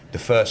 The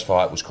first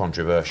fight was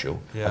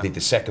controversial. Yeah. I did the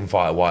second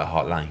fight at White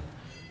Hart Lane.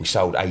 We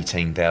sold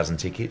 18,000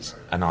 tickets,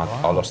 and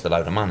I lost a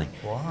load of money.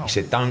 Wow. He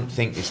said, don't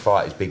think this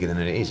fight is bigger than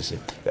it is. I said,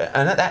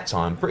 and at that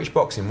time, British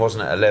boxing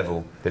wasn't at a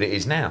level that it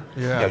is now.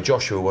 Yeah. You know,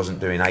 Joshua wasn't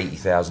doing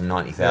 80,000,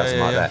 90,000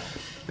 like that.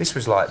 This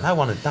was like, no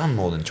one had done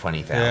more than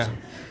 20,000. Yeah.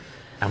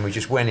 And we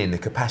just went in, the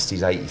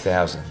capacity's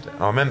 80,000.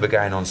 And I remember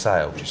going on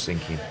sale, just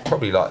thinking,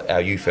 probably like how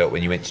you felt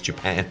when you went to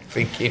Japan,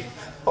 thinking,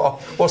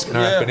 oh, what's going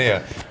to happen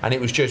here? And it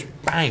was just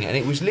bang, and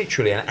it was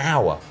literally an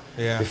hour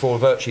before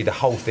virtually the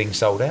whole thing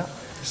sold out.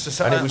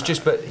 And it was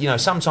just, but you know,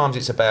 sometimes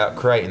it's about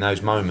creating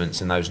those moments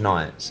and those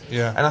nights.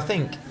 Yeah. And I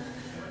think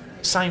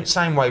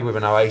same way with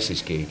an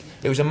Oasis gig,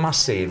 it was a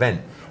must-see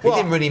event. It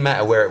didn't really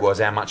matter where it was,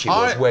 how much it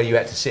was, where you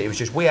had to sit. It was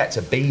just we had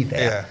to be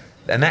there.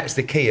 Yeah. And that's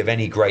the key of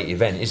any great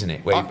event, isn't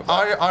it? Where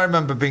I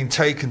remember being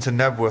taken to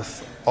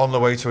Nebworth on the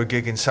way to a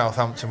gig in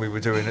Southampton we were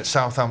doing at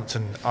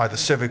Southampton, either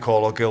Civic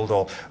Hall or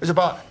Guildhall. It was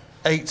about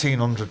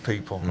 1,800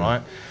 people,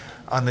 right?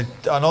 And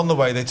on the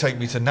way they take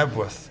me to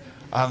Nebworth.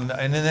 And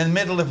in the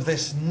middle of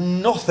this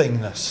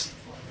nothingness,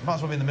 might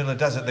as well be in the middle of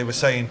the desert, they were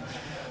saying,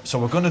 so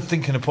we're going to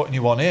thinking of putting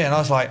you on here. And I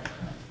was like,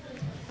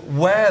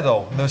 where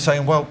though? And they were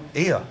saying, well,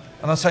 here.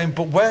 And I was saying,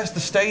 but where's the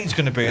stage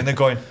going to be? And they're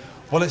going,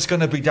 well, it's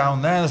going to be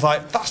down there. And I was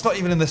like, that's not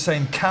even in the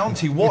same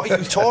county. What are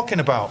you talking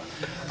about?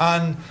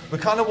 And we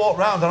kind of walked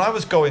round, and I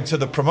was going to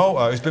the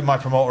promoter, who's been my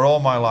promoter all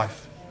my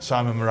life,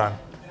 Simon Moran.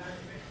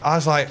 I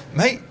was like,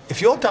 mate, if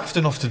you're daft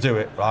enough to do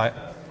it, right,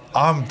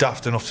 I'm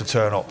daft enough to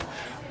turn up.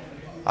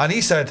 And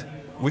he said,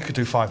 we could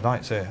do 5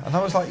 nights here. And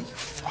I was like, you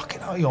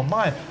fucking out of your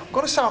mind. I'm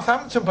going to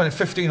Southampton playing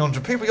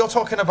 1,500 people. You're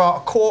talking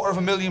about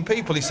 250,000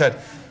 people. He said,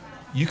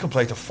 you can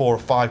play to 4 or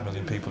 5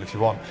 million people if you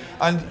want.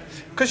 And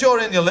because you're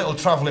in your little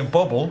travelling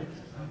bubble,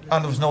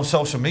 and there was no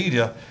social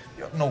media,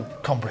 you had no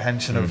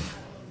comprehension of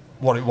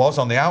what it was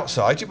on the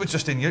outside. You were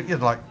just you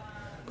had like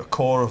a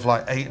core of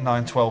like 8,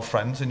 9, 12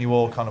 friends, and you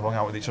all kind of hung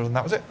out with each other, and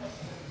that was it.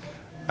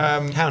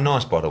 how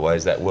nice, by the way,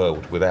 is that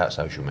world without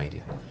social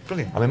media?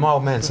 Brilliant. I mean, my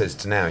old man says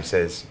to now, he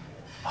says,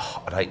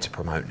 oh, I'd hate to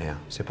promote now.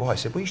 I said, why? He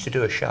said, we used to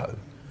do a show,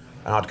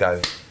 and I'd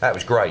go, that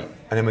was great,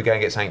 and then we'd go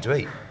and get something to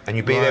eat. And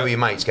you'd be there with your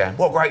mates going,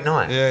 what a great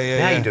night.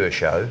 Now you do a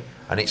show,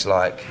 and it's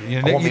like,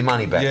 I want my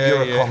money back.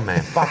 You're a con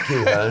man. Fuck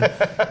you, Hearn.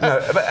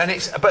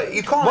 But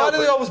you can't. Why do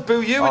they always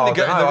boo you when they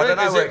get in the ring? I don't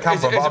know where it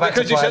comes from. Is it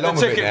because you set the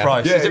ticket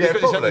price? Is it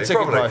because you set the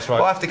ticket price, right?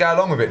 But I have to go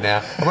along with it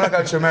now. And when I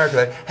go to America,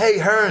 they, hey,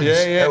 Hearns.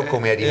 They'll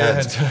call me Eddie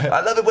Hearns. I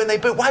love it when they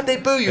boo. Why'd they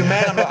boo you,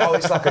 man? I'm like, oh,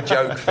 it's like a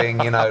joke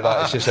thing, you know,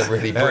 like it's just a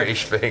really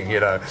British thing,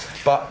 you know.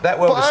 But that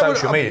world of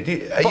social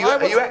media,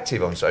 are you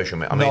active on social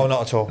media? No,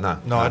 not at all.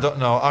 No, I don't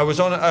know. I was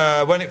on,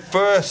 when it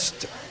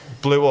first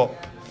blew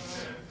up,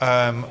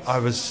 I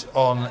was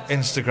on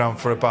Instagram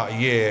for about a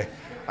year,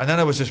 and then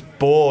I was just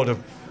bored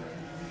of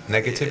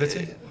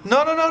negativity.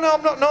 No,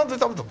 I'm not. No,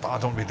 I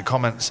don't read the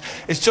comments.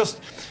 It's just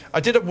I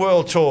did a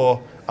world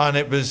tour, and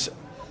it was.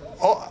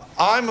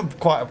 I'm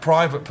quite a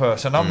private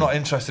person. I'm not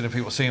interested in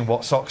people seeing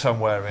what socks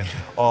I'm wearing,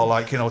 or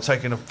like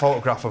taking a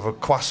photograph of a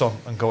croissant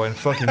and going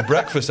fucking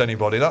breakfast.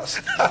 Anybody? That's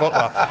fuck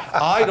that.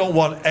 I don't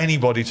want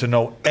anybody to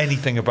know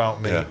anything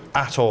about me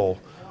at all.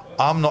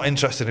 I'm not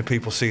interested in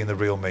people seeing the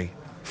real me.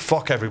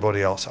 Fuck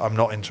everybody else. I'm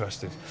not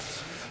interested.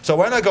 So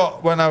when I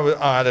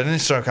had an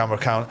Instagram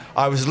account,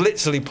 I was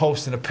literally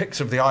posting a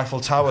picture of the Eiffel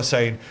Tower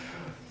saying,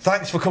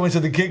 "Thanks for coming to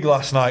the gig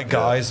last night,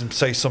 guys," and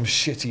say some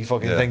shitty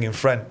fucking thing in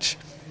French.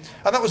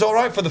 And that was all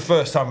right for the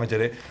first time I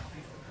did it.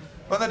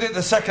 When I did it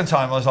the second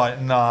time, I was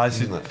like, "Nah,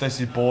 this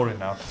is boring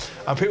now."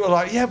 And people were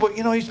like, "Yeah, but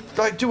you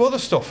like do other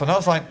stuff." And I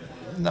was like,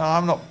 "No,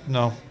 I'm not.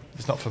 No,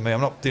 it's not for me.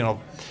 I'm not.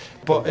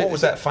 But what was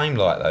that fame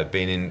like though?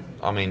 Being in,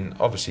 I mean,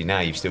 obviously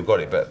now you've still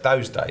got it, but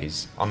those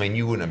days, I mean,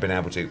 you wouldn't have been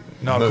able to.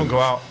 No, move. I couldn't go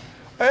out.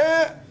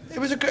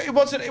 It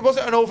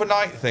wasn't an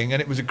overnight thing,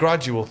 and it was a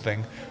gradual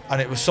thing,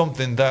 and it was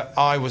something that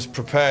I was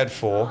prepared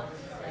for.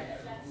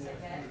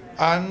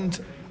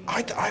 And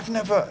I've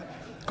never,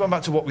 going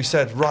back to what we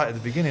said right at the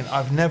beginning,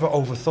 I've never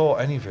overthought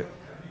any of it.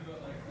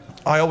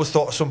 I always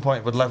thought at some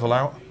point it would level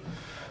out,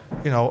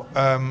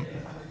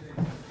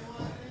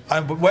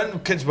 But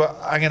when kids were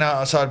hanging out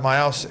outside my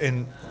house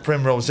in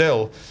Primrose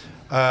Hill,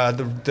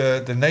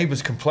 the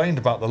neighbours complained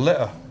about the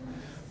litter,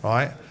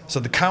 right? So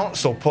the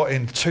council put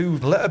in 2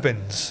 litter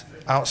bins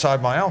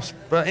outside my house,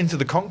 into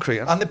the concrete,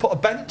 and they put a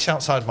bench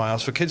outside my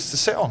house for kids to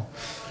sit on.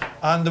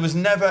 And there was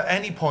never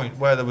any point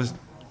where there was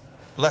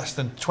less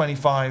than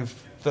 25,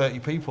 30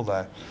 people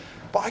there.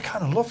 But I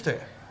kind of loved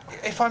it.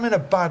 If I'm in a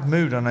bad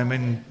mood and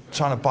I'm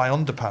trying to buy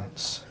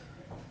underpants,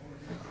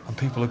 and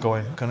people are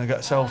going, "Can I get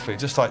a selfie?"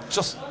 Just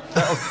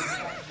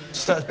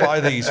let's buy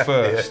these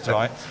first,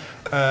 right?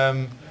 Are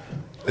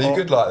you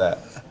good like that?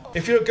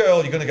 If you're a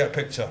girl, you're going to get a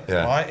picture,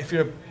 right? If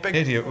you're a big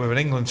idiot with an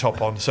England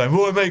top on saying,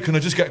 "Oh, mate, can I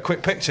just get a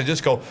quick picture?"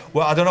 Just go,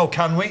 "Well, I don't know,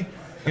 can we?"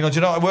 You know, do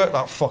you know how to work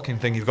that fucking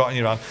thing you've got in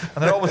your hand?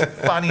 And they're always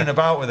fannying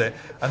about with it,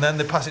 and then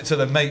they pass it to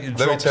their mate who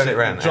drops turn it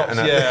around.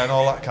 Yeah, and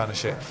all that kind of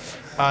shit.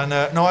 And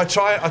no, I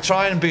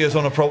try and be as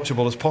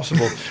unapproachable as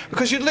possible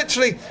because you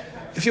literally,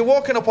 if you're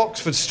walking up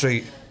Oxford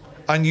Street,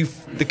 and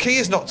the key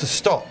is not to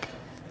stop.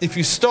 If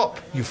you stop,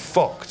 you're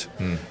fucked.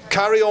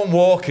 Carry on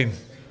walking.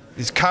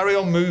 Just carry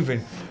on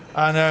moving.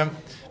 And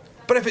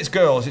but if it's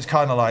girls, it's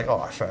kind of like,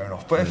 oh, fair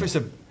enough. But if it's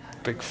a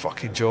big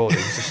fucking Geordie,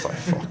 it's just like,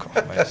 fuck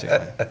off,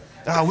 basically.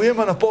 Weird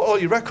man, I bought all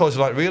your records.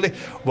 Like, really?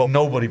 Well,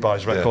 nobody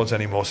buys records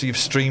anymore, so you've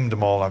streamed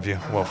them all, have you?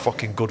 Well,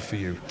 fucking good for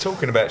you.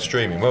 Talking about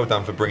streaming, well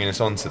done for bringing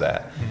us on to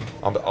that.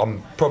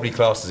 I'm probably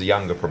classed as a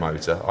younger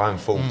promoter. I'm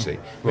 40.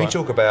 When you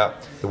talk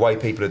about the way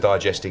people are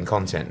digesting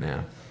content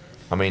now,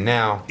 I mean,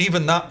 now...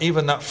 Even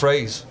that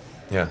phrase.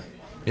 Yeah.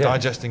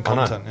 Digesting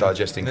content.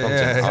 Digesting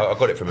content. I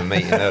got it from a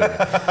meeting earlier.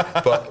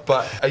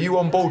 But are you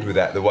on board with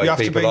that, the way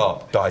people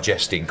are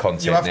digesting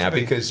content now?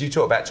 Because you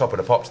talk about Top of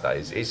the Pops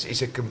days,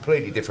 it's a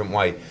completely different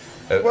way.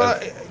 Do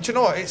you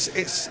know what?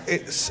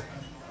 It's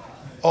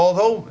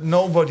although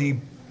nobody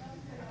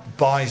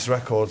buys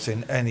records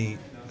in any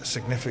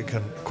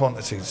significant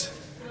quantities,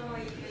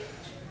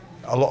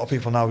 a lot of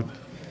people now,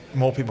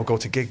 more people go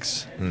to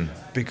gigs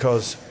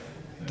because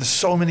there's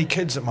so many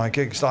kids at my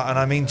gigs, and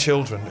I mean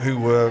children who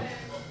were...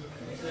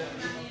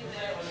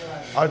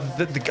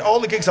 all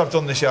the gigs I've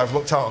done this year, I've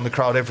looked out on the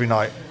crowd every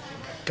night,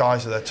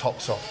 guys with their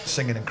tops off,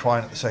 singing and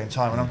crying at the same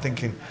time, and I'm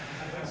thinking,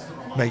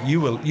 mate,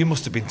 you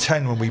must have been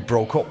 10 when we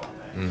broke up,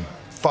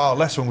 far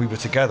less when we were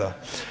together,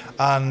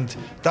 and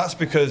that's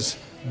because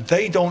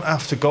they don't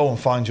have to go and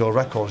find your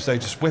records. They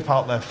just whip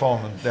out their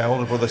phone, and their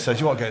older brother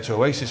says, "You want to get to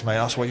Oasis, mate?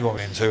 That's what you want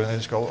me into." And they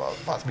just go, "Oh,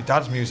 that's my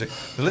dad's music."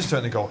 They listen to it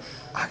and they go,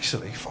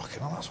 "Actually, fucking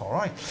hell, that's all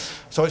right."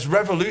 So it's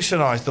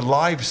revolutionised the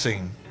live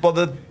scene. But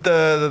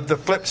the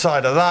flip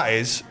side of that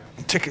is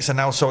tickets are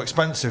now so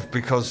expensive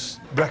because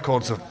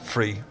records are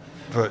free,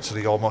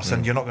 virtually almost,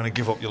 and you're not going to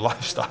give up your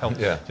lifestyle.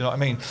 Yeah. Do you know what I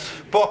mean?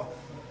 But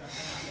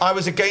I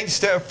was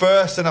against it at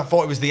first, and I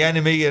thought it was the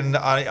enemy, and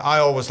I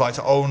always like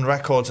to own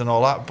records and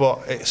all that,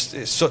 but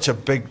it's such a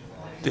big,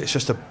 it's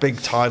just a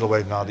big tidal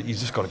wave now that you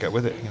just got to get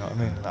with it, you know what I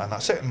mean? And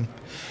that's it. And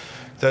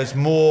there's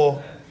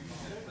more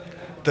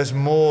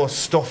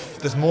stuff,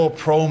 there's more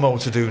promo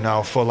to do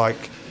now for,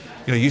 like,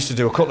 you know, you used to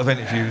do a couple of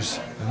interviews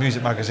in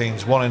music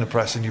magazines, one in the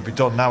press, and you'd be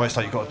done. Now it's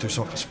like you've got to do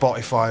something for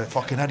Spotify.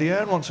 Fucking Eddie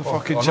Hearn wants a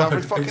fucking chat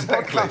with fucking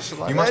podcast.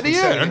 Like, you must be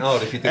selling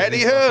hard if you do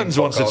Eddie Hearn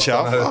wants a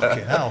chat.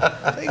 Fucking hell.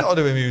 You got to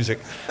do with music.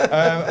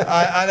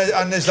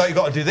 And there's like, you've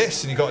got to do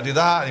this, and you've got to do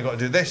that, and you've got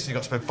to do this, and you've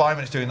got to spend 5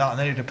 minutes doing that, and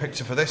then you do a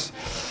picture for this.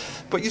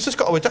 But you've just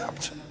got to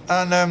adapt.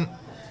 And,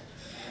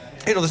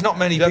 you know, there's not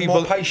many people... You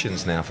have more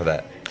patience now for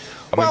that.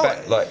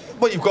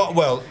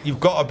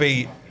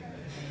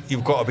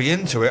 You've got to be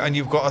into it, and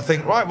you've got to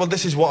think, right, well,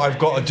 this is what I've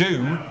got to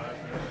do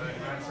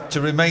to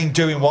remain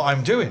doing what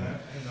I'm doing,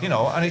 you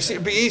know. And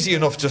it'd be easy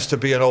enough just to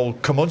be an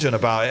old curmudgeon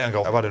about it and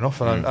go, I've had enough,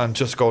 and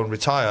just go and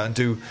retire and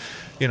do,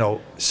 you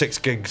know, 6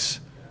 gigs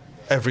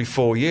every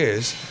 4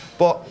 years.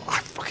 But I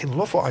fucking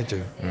love what I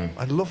do.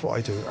 I love what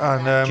I do.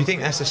 And do you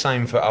think that's the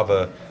same for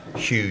other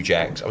huge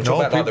acts? I'm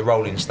talking about like the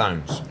Rolling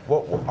Stones.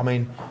 What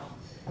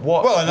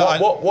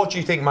do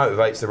you think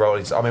motivates the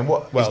Rolling Stones? I mean,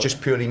 is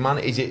just purely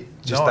money? Is it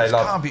just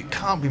it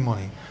can't be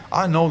money.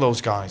 I know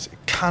those guys. It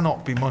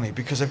cannot be money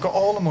because they've got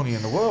all the money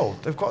in the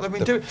world. They've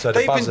been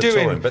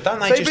doing. But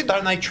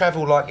don't they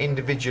travel like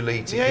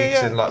individually to gigs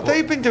and like?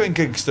 They've been doing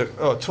gigs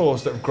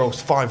tours that have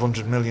grossed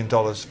 $500 million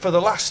for the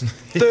last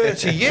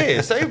 30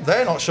 years.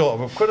 They're not short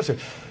of a quid or two.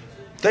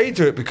 They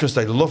do it because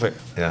they love it.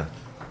 Yeah.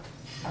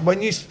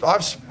 I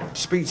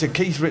speak to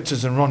Keith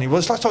Richards and Ronnie. Well,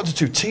 it's like talking to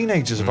 2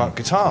 teenagers about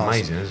guitars.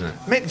 Amazing, isn't it?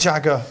 Mick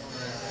Jagger.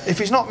 If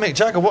he's not Mick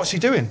Jagger, what's he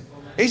doing?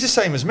 He's the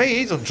same as me.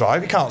 He doesn't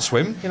drive. He can't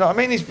swim. You know what I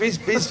mean? He's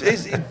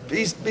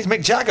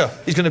Mick Jagger.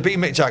 He's going to be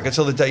Mick Jagger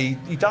till the day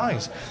he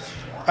dies.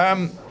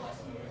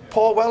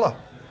 Paul Weller,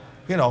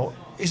 you know,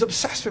 he's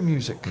obsessed with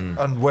music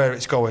and where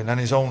it's going and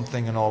his own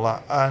thing and all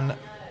that. And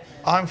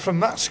I'm from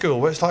that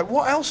school where it's like,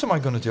 what else am I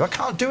going to do? I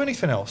can't do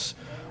anything else.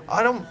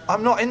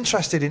 I'm not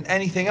interested in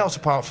anything else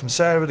apart from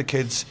Sarah, the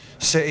kids,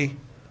 City,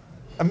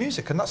 and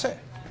music, and that's it.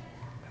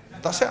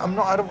 That's it.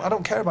 I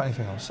don't care about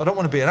anything else. I don't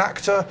want to be an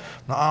actor.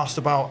 I'm not asked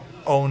about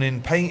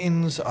owning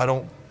paintings. I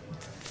don't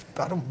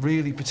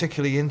really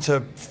particularly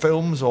into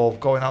films or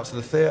going out to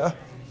the theatre.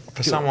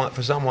 For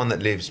someone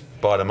that lives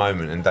by the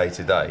moment and day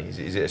to day,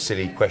 is it a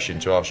silly question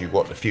to ask you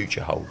what the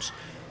future holds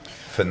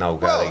for Noel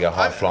Gallagher,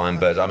 High Flying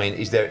Birds? I mean,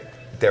 is there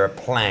a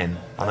plan?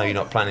 I know you're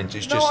not planning to.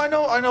 I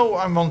know.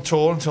 I'm on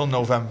tour until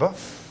November,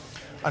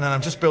 and then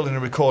I'm just building a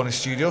recording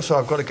studio, so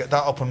I've got to get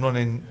that up and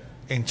running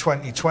in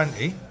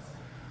 2020.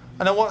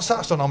 And then once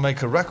that's done, I'll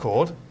make a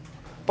record.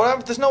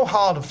 But there's no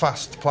hard and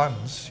fast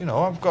plans. You know,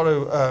 I've got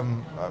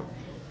to.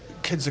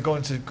 Kids are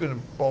going to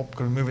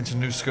move into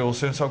new school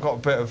soon, so I've got a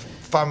bit of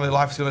family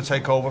life is going to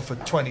take over for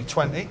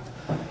 2020,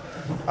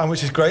 and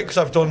which is great because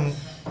I've done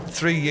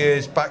 3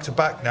 years back to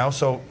back now,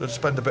 so I'll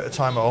spend a bit of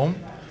time at home.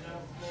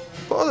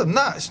 But other than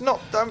that, it's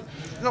not.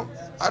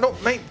 I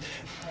don't make.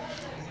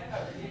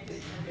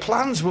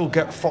 plans will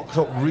get fucked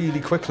up really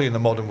quickly in the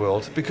modern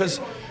world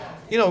because,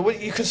 you know,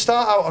 you can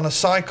start out on a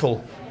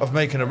cycle of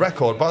making a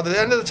record. By the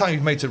end of the time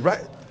you've made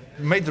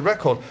the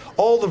record,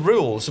 all the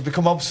rules have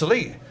become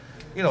obsolete.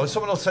 You know,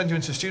 someone will send you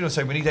into the studio and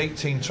say, we need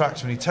 18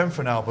 tracks, we need 10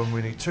 for an album,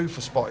 we need 2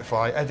 for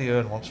Spotify. Eddie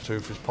Hearn wants 2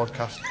 for his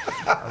podcast.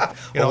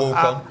 You know,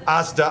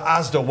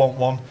 Asda want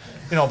 1.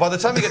 You know, by the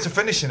time you get to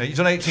finishing it, you've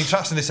done 18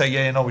 tracks and they say,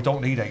 yeah, no, we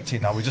don't need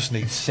 18 now, we just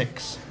need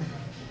 6.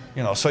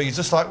 You know, so you're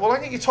just like, well, I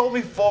think you told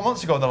me 4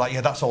 months ago. And they're like,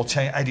 yeah, that's all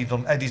changed.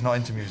 Eddie's not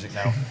into music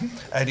now.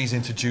 Eddie's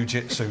into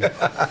jiu-jitsu.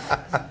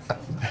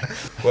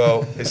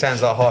 Well, it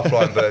sounds like High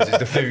Flying Birds is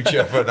the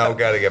future for Noel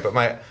Gallagher. But,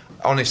 mate,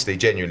 honestly,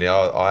 genuinely,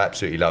 I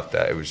absolutely loved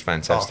that. It was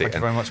fantastic. Thank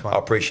you very much, mate. I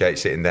appreciate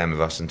sitting down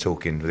with us and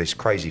talking this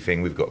crazy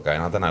thing we've got going.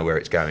 I don't know where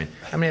it's going.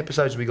 How many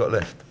episodes have we got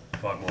left?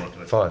 5 more.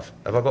 5.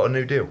 Have I got a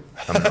new deal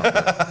coming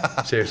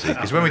up? Seriously,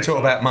 because when we talk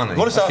about money, you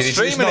want to start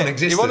streaming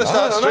it. You want to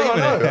start streaming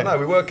it. No,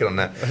 we're working on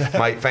that.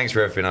 Mate, thanks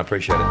for everything. I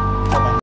appreciate it.